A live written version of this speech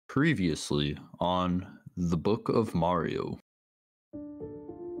Previously on the Book of Mario.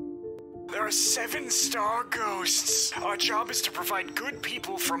 There are 7 star ghosts. Our job is to provide good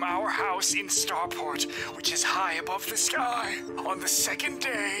people from our house in Starport, which is high above the sky. On the second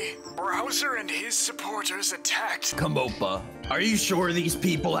day, Browser and his supporters attacked. Kamopa, are you sure these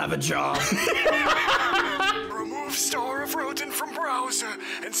people have a job? Remove Star of Roten from Browser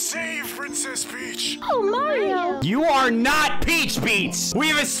and save Princess Peach. Oh, Mario! You are not Peach Beats!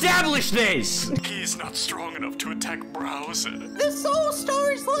 We've established this! He is not strong enough to attack Browser. The Soul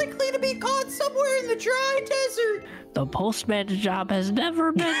Star is likely to be caught somewhere in the dry desert. The postman's job has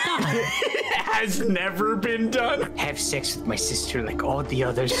never been done. It has never been done. Have sex with my sister like all the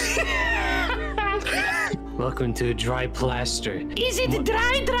others. Welcome to Dry Plaster. Is it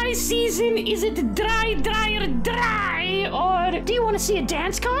dry season? Is it dry? Or do you want to see a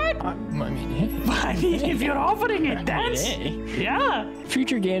dance card? I mean, If you're offering a dance, yeah.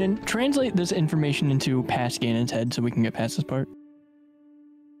 Future Gannon, translate this information into past Gannon's head so we can get past this part.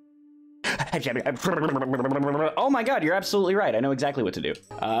 Oh my god, you're absolutely right. I know exactly what to do.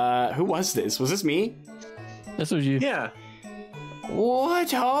 Who was this? Was this me? This was you. Yeah.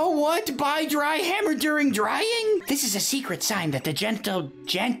 What? Oh, what? Buy dry hammer during drying? This is a secret sign that the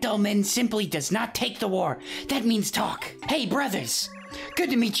gentleman simply does not take the war. That means talk. Hey, brothers. Good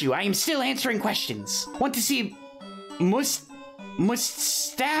to meet you. I am still answering questions. Want to see Muststaf?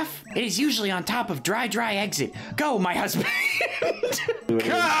 It is usually on top of dry exit. Go, my husband.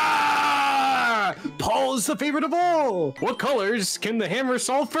 Paul is the favorite of all. What colors can the hammer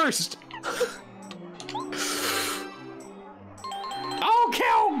solve first? Okay,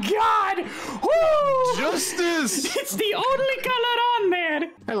 oh god! Woo! Justice! It's the only color on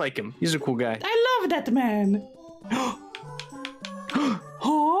there. I like him. He's a cool guy. I love that man. Huh?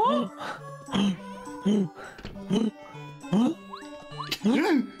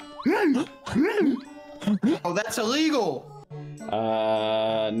 Oh, that's illegal.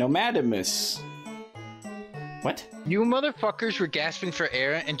 Nomadimus. What? You motherfuckers were gasping for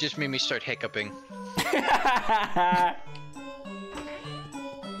air and just made me start hiccuping.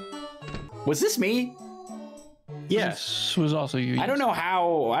 Was this me? Yes. This was also you. I don't know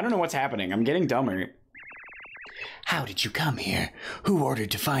how. I don't know what's happening. I'm getting dumber. How did you come here? Who ordered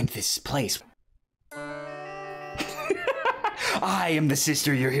to find this place? I am the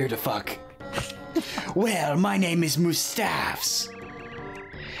sister you're here to fuck. Well, my name is Muststaf's.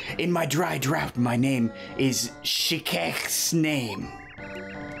 In my dry drought, my name is Shikech's name.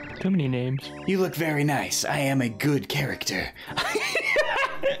 Too many names. You look very nice. I am a good character.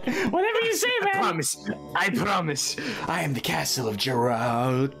 Whatever you say, man. I promise. I am the castle of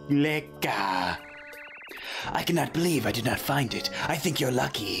Jaroleka. I cannot believe I did not find it. I think you're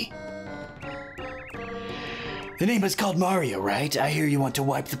lucky. The name is called Mario, right? I hear you want to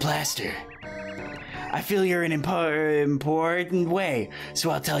wipe the plaster. I feel you're in an important way, so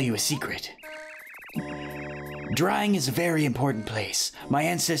I'll tell you a secret. Drying is a very important place. My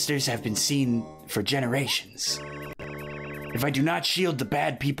ancestors have been seen for generations. If I do not shield the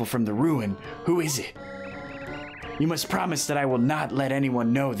bad people from the ruin, who is it? You must promise that I will not let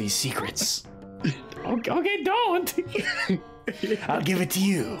anyone know these secrets. Okay, don't. I'll give it to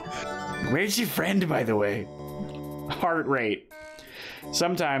you. Where's your friend, by the way? Heart rate.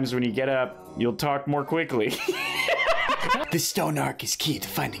 Sometimes when you get up, you'll talk more quickly. The stone arc is key to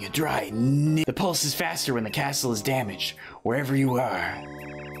finding a dry. The pulse is faster when the castle is damaged, wherever you are.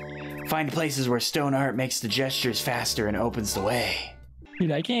 Find places where stone art makes the gestures faster and opens the way.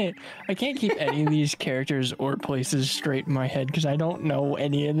 Dude, I can't keep any of these characters or places straight in my head because I don't know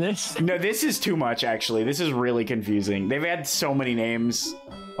any of this. No, this is too much, actually. This is really confusing. They've had so many names.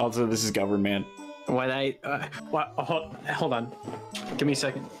 Also, this is government. Hold on. Give me a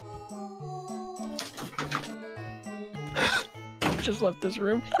second. Just left this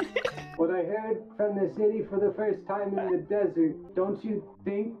room. What I heard from the city for the first time in the desert, don't you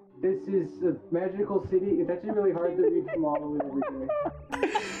think this is a magical city? It's actually really hard to read from all the way over here.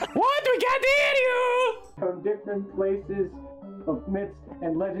 What? We can't hear you! From different places of myths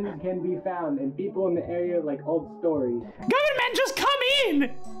and legends can be found, and people in the area like old stories. Government, just come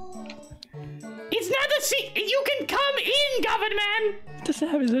in! It's not a secret. You can come in, government! Doesn't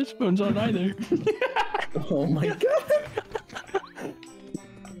have his headphones on either. Oh my god.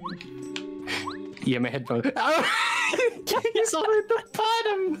 Yeah, my headphones. He's all at the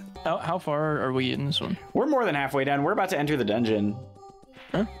bottom. How far are we in this one? We're more than halfway done. We're about to enter the dungeon.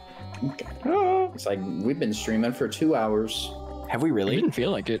 Huh? It's like we've been streaming for 2 hours. Have we really? I didn't feel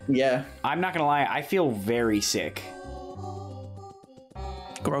like it. Yeah. I'm not gonna lie. I feel very sick.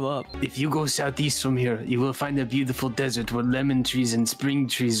 Grow up. If you go southeast from here, you will find a beautiful desert where lemon trees and spring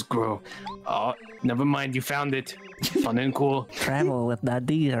trees grow. Oh, never mind, you found it. Fun and cool. Travel with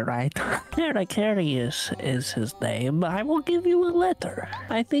Nadia, right? Heracarius is his name. I will give you a letter.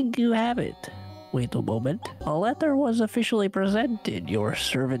 I think you have it. Wait a moment. A letter was officially presented. Your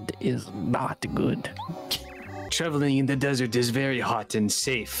servant is not good. Traveling in the desert is very hot and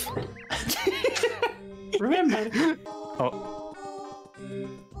safe. Remember. Oh.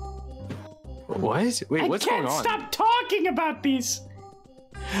 What? Wait, what's going on? I can't stop talking about these.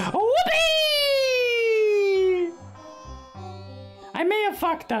 Whoopee! I may have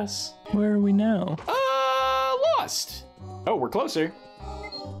fucked us. Where are we now? Lost. Oh, we're closer.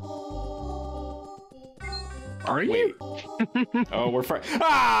 Are you? Oh, we're far.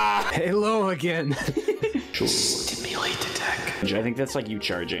 Ah! Hello again. Stimulate attack. I think that's like you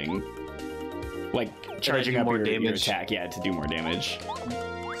charging. Like charging up your attack, yeah, to do more damage.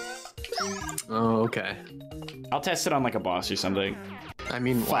 Oh, okay. I'll test it on like a boss or something. I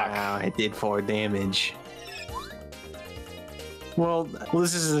mean, wow, I did 4 damage. Well,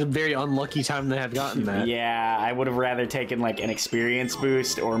 this is a very unlucky time to have gotten that. Yeah, I would have rather taken like an experience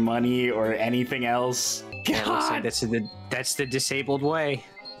boost or money or anything else. God. Looks like that's the disabled way.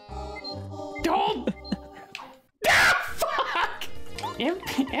 Don't! Fuck!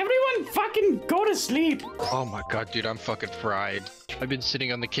 Everyone fucking go to sleep. Oh my god, dude, I'm fucking fried. I've been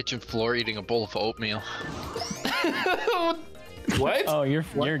sitting on the kitchen floor eating a bowl of oatmeal. What? Oh, you're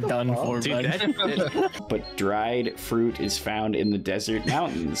done for, dude. But dried fruit is found in the desert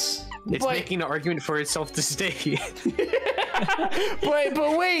mountains. It's making an argument for itself to stay.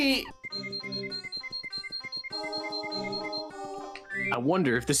 but wait. I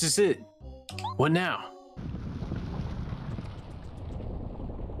wonder if this is it. What now?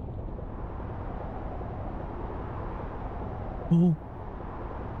 Oh.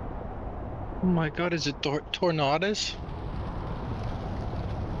 Oh my god, is it Tornadoes?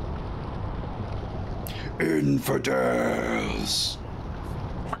 Infidels.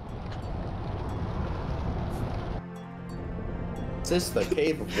 Is this the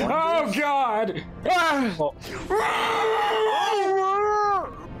Cave of Wonders? Oh god!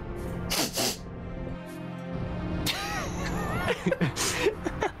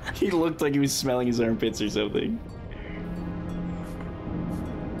 He looked like he was smelling his armpits or something.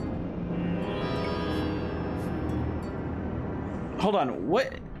 Hold on,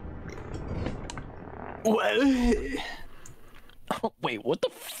 what? What? Oh, wait, what the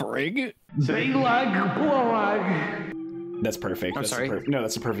frig? That's perfect. I'm sorry. No,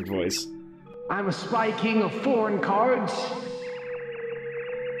 that's a perfect voice. I'm a spy king of foreign cards.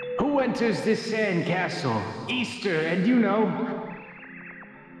 Who enters this sand castle? Easter, and you know.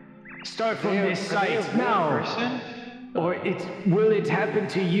 Start from this site now. Or will it happen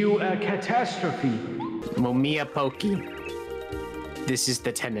to you a catastrophe? Momia Poki. This is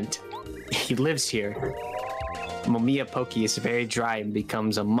the tenant. He lives here. Momia Poki is very dry and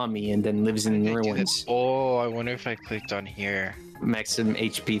becomes a mummy and then lives in ruins. Oh, I wonder if I clicked on here. Maximum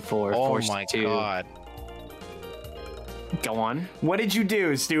HP 4. Oh Force my 2. god. Go on. What did you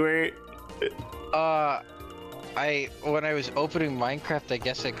do, Stuart? When I was opening Minecraft, I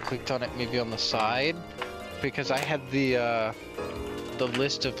guess I clicked on it maybe on the side because I had the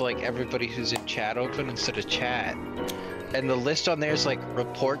list of like everybody who's in chat open instead of chat. And the list on there is like,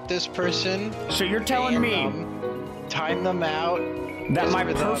 report this person. So you're telling me time them out. That my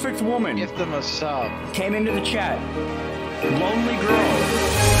perfect woman give them a sub. Came into the chat. Lonely girl.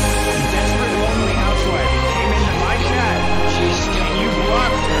 Desperate lonely housewife came into my chat. And you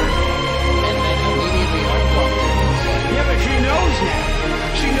blocked her. And then immediately unblocked her. Yeah, but she knows now.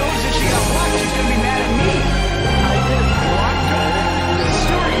 She knows that she got blocked. She's gonna be mad at me. I did block her.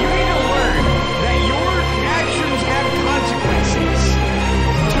 Stuart, you need to learn that your actions have consequences.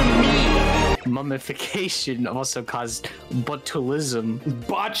 To me. Mummification also caused botulism.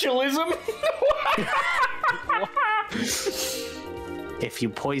 Botulism? If you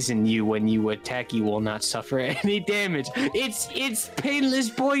poison you when you attack, you will not suffer any damage. It's painless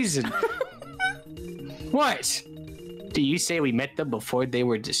poison. What? Do you say we met them before they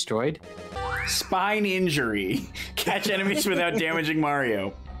were destroyed? Spine injury. Catch enemies without damaging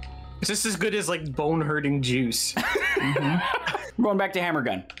Mario. It's just as good as like bone-hurting juice. I'm going back to hammer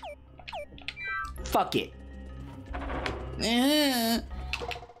gun. Fuck it.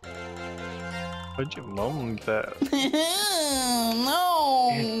 What'd your mom that? No.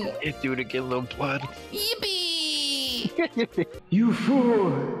 It do to get a little blood. Yippee! You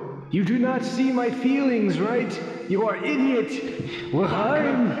fool! You do not see my feelings, right? You are idiot! Well,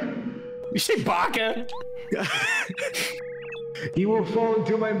 I'm... You say baka? You will fall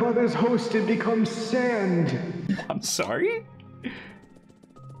into my mother's host and become sand. I'm sorry?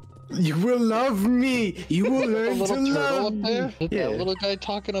 You will love me. You will The learn to little turtle love up me. there? Yeah. That little guy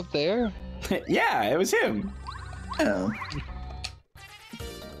talking up there? Yeah, it was him. Oh.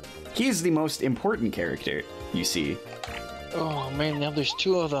 He's the most important character, you see. Oh man, now there's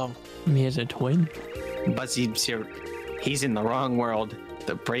two of them. He has a twin. Buzzy, he's in the wrong world.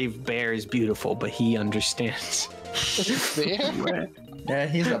 The brave bear is beautiful, but he understands. Bear? Yeah,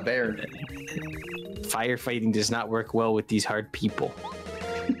 he's a bear. Firefighting does not work well with these hard people.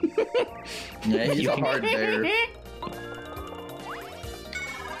 Yeah, he's a hard bear.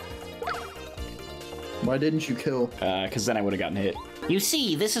 Why didn't you kill? Because then I would have gotten hit. You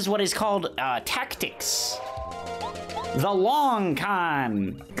see, this is what is called tactics. The long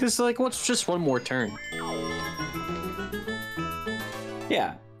con. Because, like, what's just one more turn?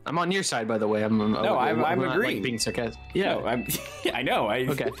 Yeah. I'm on your side, by the way. I'm I'm not, agreeing. Like, being sarcastic. Yeah, no, I know.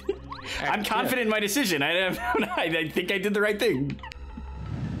 Okay. I'm confident in my decision. I think I did the right thing.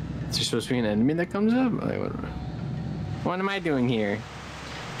 Is there supposed to be an enemy that comes up? Like, what am I doing here?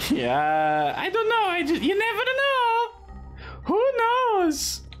 Yeah, I don't know. You never know. Who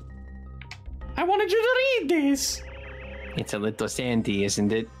knows? I wanted you to read this. It's a little sandy,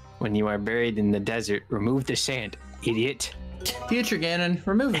 isn't it? When you are buried in the desert, remove the sand, idiot. Future Gannon,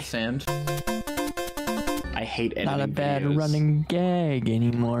 remove the sand. I hate editing Not a bad videos. running gag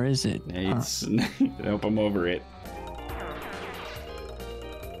anymore, is it? It's nope, I'm over it.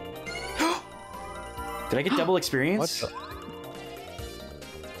 Did I get double experience?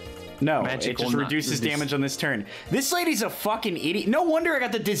 No, Magic it just will not reduces reduce- damage on this turn. This lady's a fucking idiot. No wonder I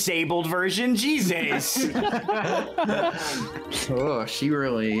got the disabled version. Jesus. Oh, she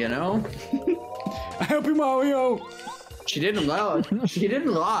really, you know? I help you, Mario. She didn't lie. She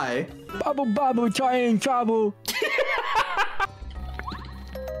didn't lie. Babu babu, trying trouble.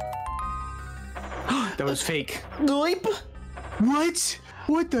 That was fake. Bleep. What?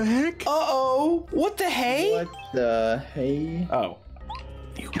 What the heck? Uh-oh. What the hey? What the hey? Oh.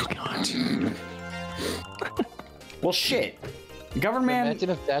 You cannot. Well, shit. Government. Imagine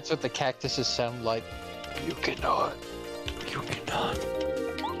if that's what the cactuses sound like. You cannot. You cannot.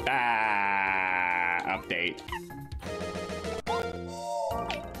 Update.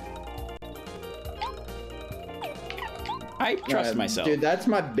 I trust myself. Dude, that's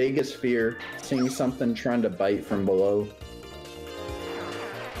my biggest fear. Seeing something trying to bite from below.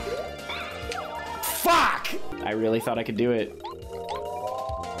 Fuck! I really thought I could do it.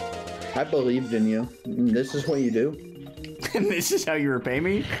 I believed in you. This is what you do. And this is how you repay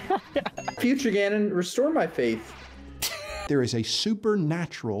me? Future Gannon, restore my faith. There is a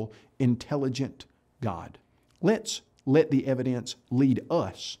supernatural, intelligent God. Let's let the evidence lead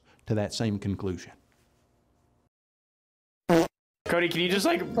us to that same conclusion. Cody, can you just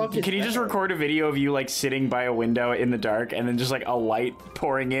record a video of you like sitting by a window in the dark and then just like a light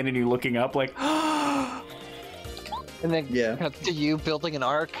pouring in and you looking up like And then Yeah. cut to you building an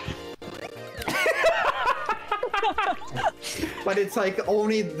ark. But it's like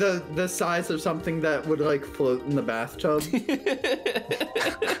only the size of something that would like float in the bathtub.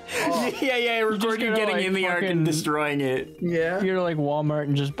 yeah, record you gonna, getting like, in the ark and fucking- destroying it. Yeah. You go to like Walmart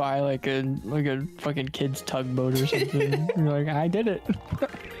and just buy like a fucking kid's tugboat or something. You're like, I did it.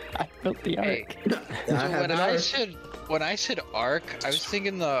 I built the ark. So I have when I said ark, I was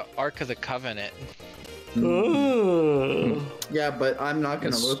thinking the Ark of the Covenant. Yeah, but I'm not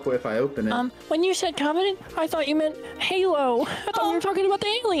gonna look if I open it. When you said Covenant, I thought you meant Halo. I thought you were talking about the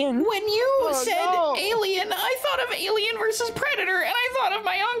alien. When you no. alien, I thought of Alien versus Predator and I thought of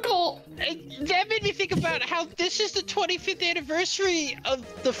my uncle. That made me think about how this is the 25th anniversary of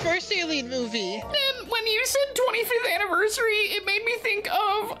the first Alien movie. And when you said 25th anniversary, it made me think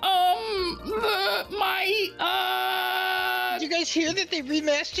of Did you guys hear that they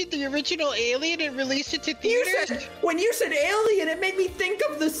remastered the original Alien and released it to theaters? When you said alien, it made me think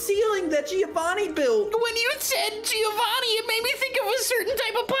of the ceiling that Giovanni built. When you said Giovanni, it made me think of a certain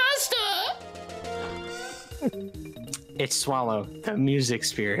type of pasta. It's Swallow, the music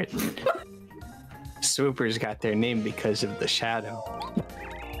spirit. Swoopers got their name because of the shadow.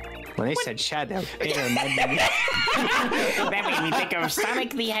 When they said shadow, it reminded me. That made me think of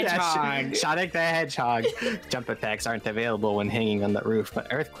Sonic the Hedgehog. Sonic the Hedgehog. Jump attacks aren't available when hanging on the roof, but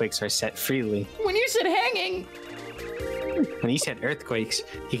earthquakes are set freely. When you said hanging, When he said earthquakes,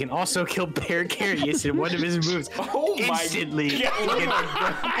 he can also kill Paracarius in one of his moves. Oh my instantly.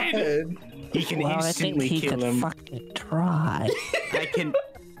 God. He can Well, I think instantly he kill could him. fucking try.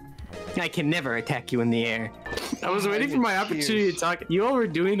 I can never attack you in the air. I was waiting for my opportunity to talk. You all were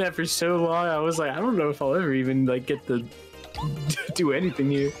doing that for so long. I was like, I don't know if I'll ever even like get the do anything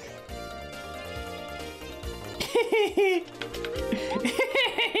here.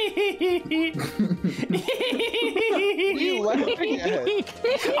 What are you laughing at?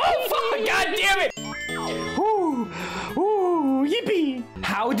 Oh fuck! God damn it! Ooh, ooh, yippee!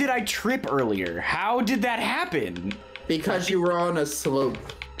 How did I trip earlier? How did that happen? Because you were on a slope.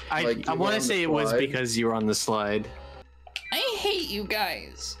 I want to say it was because you were on the slide. I hate you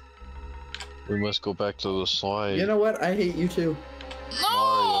guys. We must go back to the slide. You know what? I hate you too.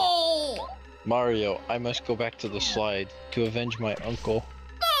 No! Mario, I must go back to the slide to avenge my uncle.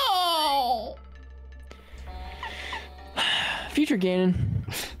 No! Future Gannon.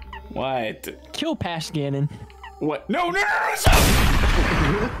 What? Kill past Gannon. What? No, no, no, stop!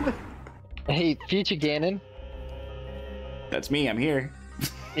 Hey, Future Gannon. That's me, I'm here.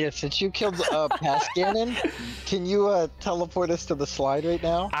 Yeah, since you killed past Gannon, can you teleport us to the slide right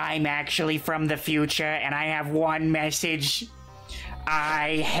now? I'm actually from the future, and I have one message.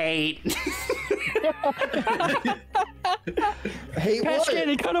 I hate. Hate Past what?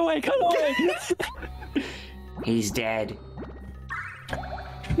 Gannon, cut away, cut away! He's dead.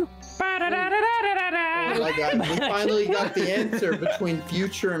 Oh my god, we finally got the answer between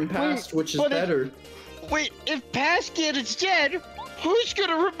future and past, which is better. Wait, if past Gannon's dead, who's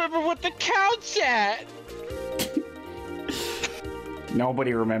gonna remember what the count's at?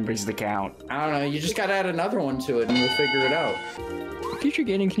 Nobody remembers the count. I don't know, you just gotta add another one to it and we'll figure it out. Future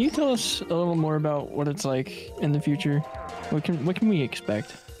Gannon, can you tell us a little more about what it's like in the future? What can we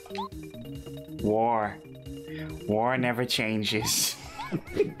expect? War. War never changes.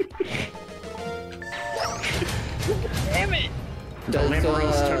 Damn it! The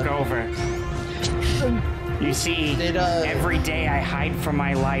liberals took over. You see, every day I hide from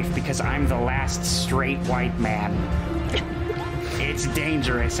my life because I'm the last straight white man. It's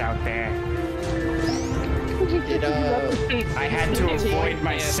dangerous out there. I had to avoid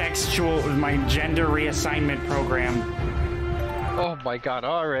my my gender reassignment program. Oh my god,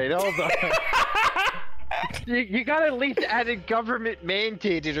 alright, hold on. You gotta at least add a government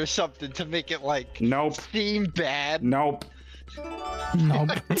mandated or something to make it like seem bad. Nope.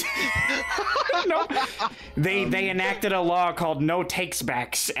 Nope. Nope. They enacted a law called no takes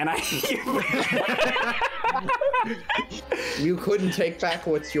backs, and You couldn't take back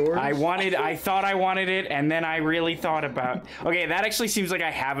what's yours? I thought I wanted it, and then I really thought about. Okay, that actually seems like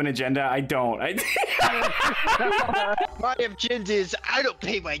I have an agenda. I don't. My agenda is I don't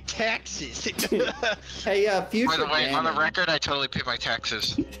pay my taxes. Hey, Future By the way, Gannon. on the record, I totally pay my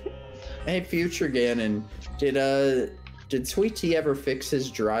taxes. Hey, Future Gannon, did Sweet Tea ever fix his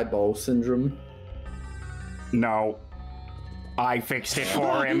dry ball syndrome? No. I fixed it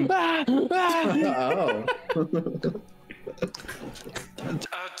for him. Oh.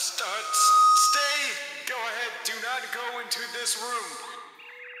 Stay! Go ahead, do not go into this room.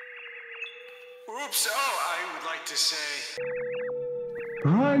 Oops, I would like to say...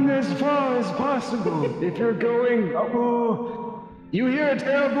 Run as far as possible. If you're going, you hear a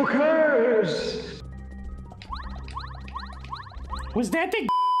terrible curse. Was that the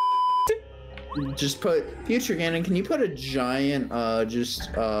Just put Future Gannon, can you put a giant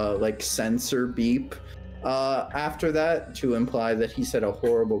like sensor beep after that to imply that he said a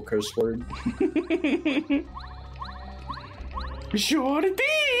horrible curse word? Sure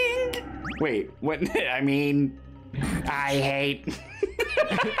thing. Wait, what? I mean, I hate.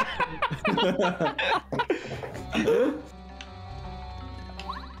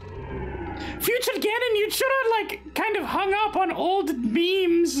 Future Gannon, you should have like kind of hung up on old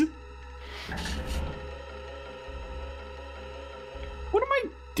memes. What am I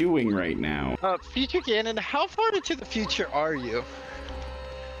doing right now? Future Gannon, how far into the future are you?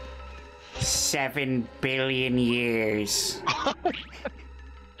 7 billion years.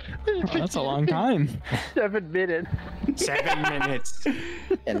 Oh, that's a long time. 7 minutes. 7 minutes.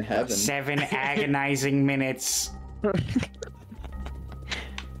 In heaven. 7 agonizing minutes.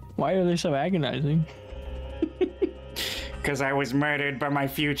 Why are they so agonizing? Because I was murdered by my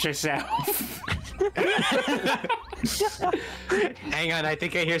future self. Hang on, I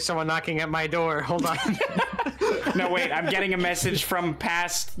think I hear someone knocking at my door. Hold on. No, wait, I'm getting a message from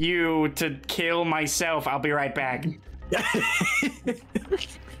past you to kill myself. I'll be right back.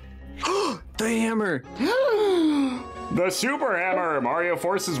 The hammer! The super hammer! Mario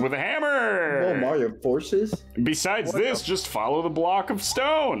forces with a hammer! Oh, Mario forces? Besides this, just follow the block of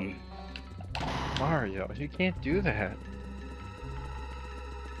stone. Mario, you can't do that.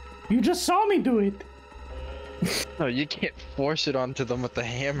 You just saw me do it. No, you can't force it onto them with the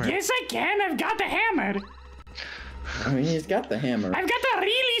hammer. Yes, I can. I've got the hammer. I mean, he's got the hammer. I've got a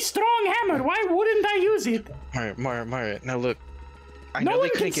really strong hammer. Why wouldn't I use it? Mario, now look. I No know one they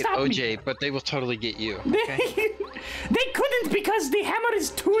couldn't can get stop me. OJ, but they will totally get you. Okay? They couldn't because the hammer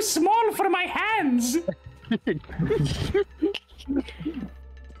is too small for my hands.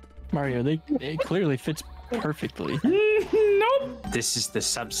 Mario, it clearly fits perfectly. Nope. This is the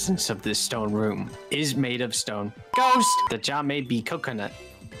substance of this stone room. It is made of stone. Ghost! The jaw may be coconut.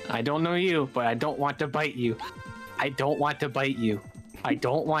 I don't know you, but I don't want to bite you. I don't want to bite you. I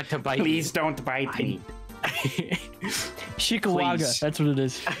don't want to bite Please you. don't bite me. Shikawaga, Please. that's what it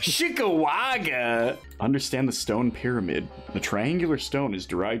is. Shikawaga. Understand the stone pyramid. The triangular stone is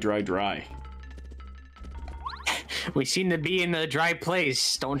dry. We seem to be in a dry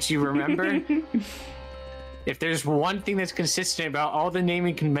place, don't you remember? If there's one thing that's consistent about all the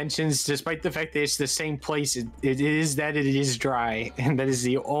naming conventions, despite the fact that it's the same place, it is that it is dry. And that is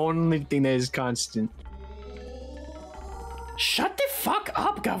the only thing that is constant. Shut the fuck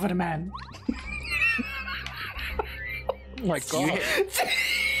up, government. Oh my god.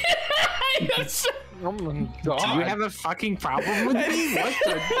 Oh my Do god. you have a fucking problem with me? What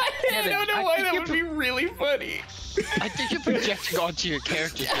the? I don't know why that would be really funny. I think you're projecting onto your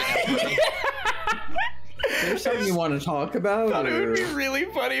characters right now, buddy. There's something you want to talk about? Thought it would or- be really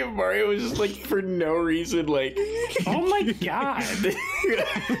funny if Mario was just like for no reason like Oh my god.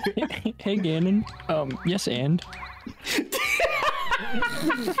 Hey, Gannon. Yes, and?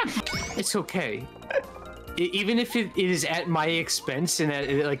 It's okay. Even if it is at my expense and that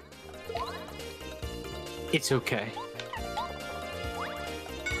it, like, it's okay.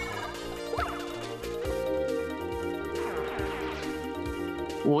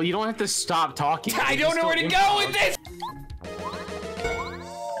 Well, you don't have to stop talking. I don't know where to go with this.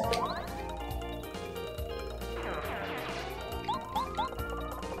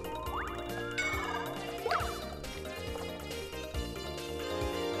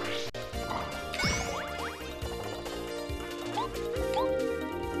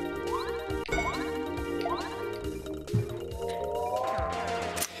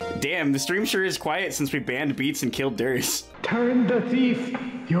 damn, the stream sure is quiet since we banned beats and killed Darius. Turn the thief.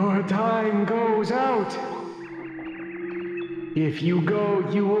 Your time goes out. If you go,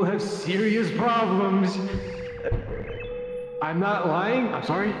 you will have serious problems. I'm not lying. I'm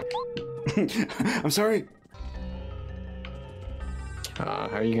sorry. I'm sorry. How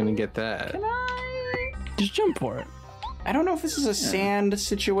are you gonna get that? Just jump for it. I don't know if this is a sand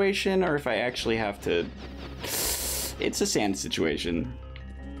situation or if I actually have to... It's a sand situation.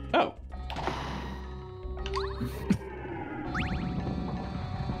 Oh.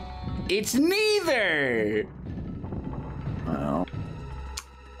 It's neither! Wow.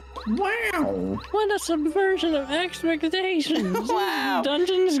 Wow. What a subversion of expectations. Wow. This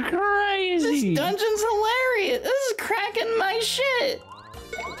dungeon's crazy. This dungeon's hilarious. This is cracking my shit.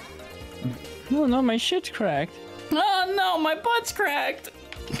 Oh no, my shit's cracked. Oh no, my butt's cracked.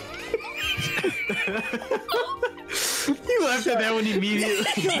 You laughed at that one immediately.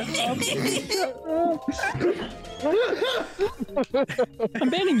 I'm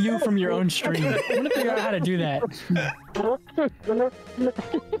banning you from your own stream. I want to figure out how to do that.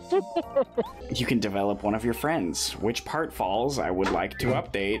 You can develop one of your friends. Which part falls, I would like to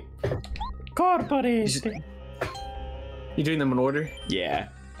update. Corporation. You doing them in order? Yeah.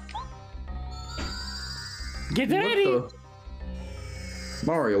 Get What ready. the-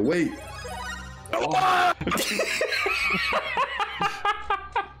 Mario, wait.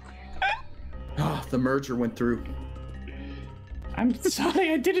 Oh, the merger went through. I'm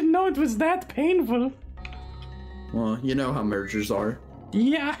sorry, I didn't know it was that painful. Well, you know how mergers are.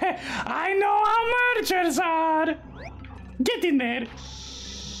 Yeah, I know how mergers are. Get in there.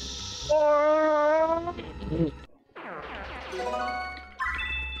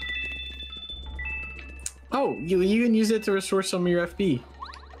 Oh, you can use it to restore some of your FP.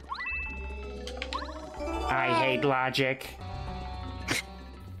 I hate logic.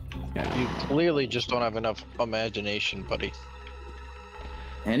 You clearly just don't have enough imagination, buddy.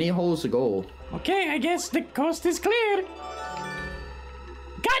 Any hole's a goal. Okay, I guess the coast is clear.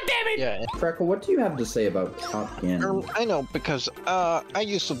 God damn it! Yeah. Freckle, what do you have to say about TopGannon I know, because I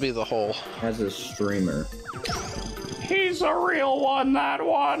used to be the hole. as a streamer? He's a real one, that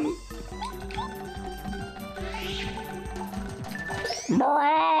one.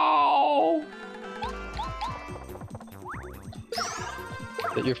 Bro!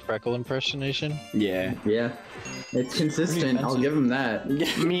 Is that your Freckle impersonation? Yeah. Yeah. It's consistent, I'll give him that.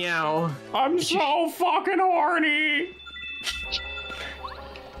 Meow. I'm so fucking horny.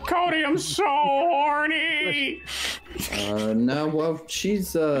 Cody, I'm so horny. No, well,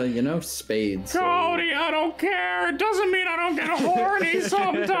 she's, you know, spades. So Cody, I don't care. It doesn't mean I don't get horny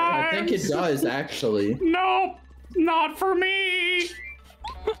sometimes. I think it does, actually. Nope, not for me.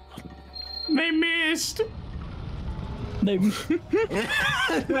 They missed. They.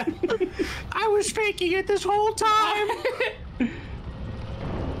 I was faking it this whole time.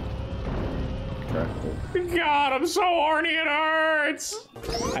 God, I'm so horny, it hurts.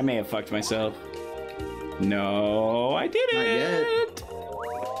 I may have fucked myself. No, I didn't.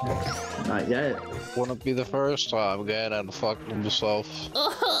 Not yet. Wouldn't be the first time Gannon fucked himself.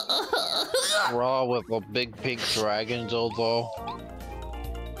 Raw with a big pink dragon dildo.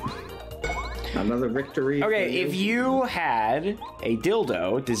 Another victory. Okay, if you had a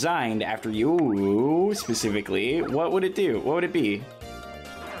dildo designed after you specifically, what would it do? What would it be?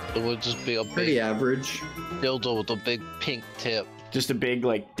 It would just be a pretty average dildo with a big pink tip. Just a big,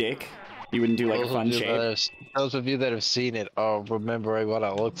 like, dick? You wouldn't do, like, a fun shape? Those of you that have seen it are remembering what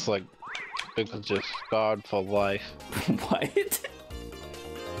it looks like because just scarred for life. What?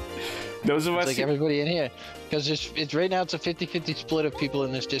 Those of us... Like everybody in here. Because it's right now it's a 50-50 split of people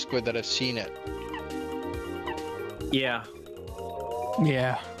in this Discord that have seen it. Yeah.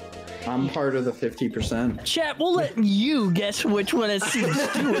 Yeah. I'm part of the 50%. Chat, we'll let you guess which one has seen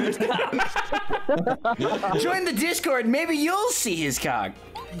Stuart's cock. Join the Discord, maybe you'll see his cock.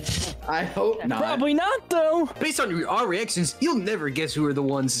 I hope not. Probably not, though. Based on our reactions, you'll never guess who are the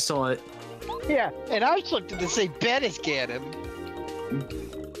ones who saw it. Yeah, and I looked at the same bed as Gannon.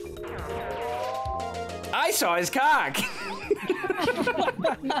 I saw his cock.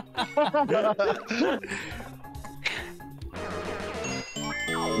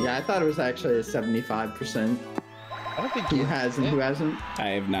 Yeah, I thought it was actually a 75%. I don't think who has and who hasn't. I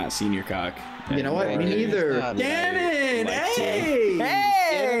have not seen your cock. You know what? Me neither. Gannon! Hey!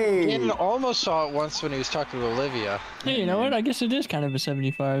 Hey! Gannon almost saw it once when he was talking to Olivia. Hey, you know what? I guess it is kind of a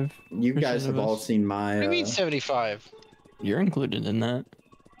 75. You guys have all seen my. What do you mean 75? You're included in that.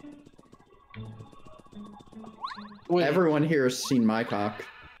 Everyone here has seen my cock.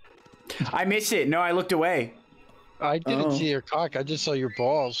 I missed it. No, I looked away. I didn't see your cock. I just saw your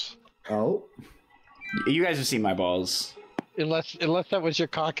balls. Oh. You guys have seen my balls. Unless that was your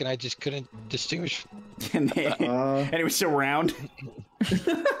cock and I just couldn't distinguish. And it was so round.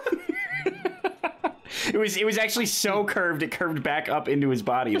 It was actually so curved, it curved back up into his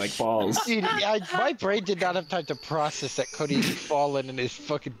body like balls. Dude, my brain did not have time to process that Cody had fallen and his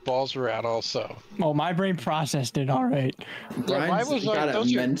fucking balls were out also. Oh, my brain processed it all right. Brian's got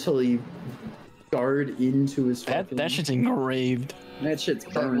it mentally scarred into his fucking... That shit's engraved. That shit's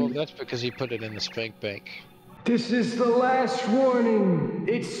burned. Well, that's because he put it in the spank bank. This is the last warning.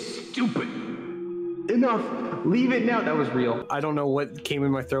 It's stupid. Enough. Leave it now. That was real. I don't know what came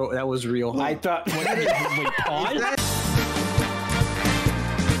in my throat. That was real. I thought... Wait, pause?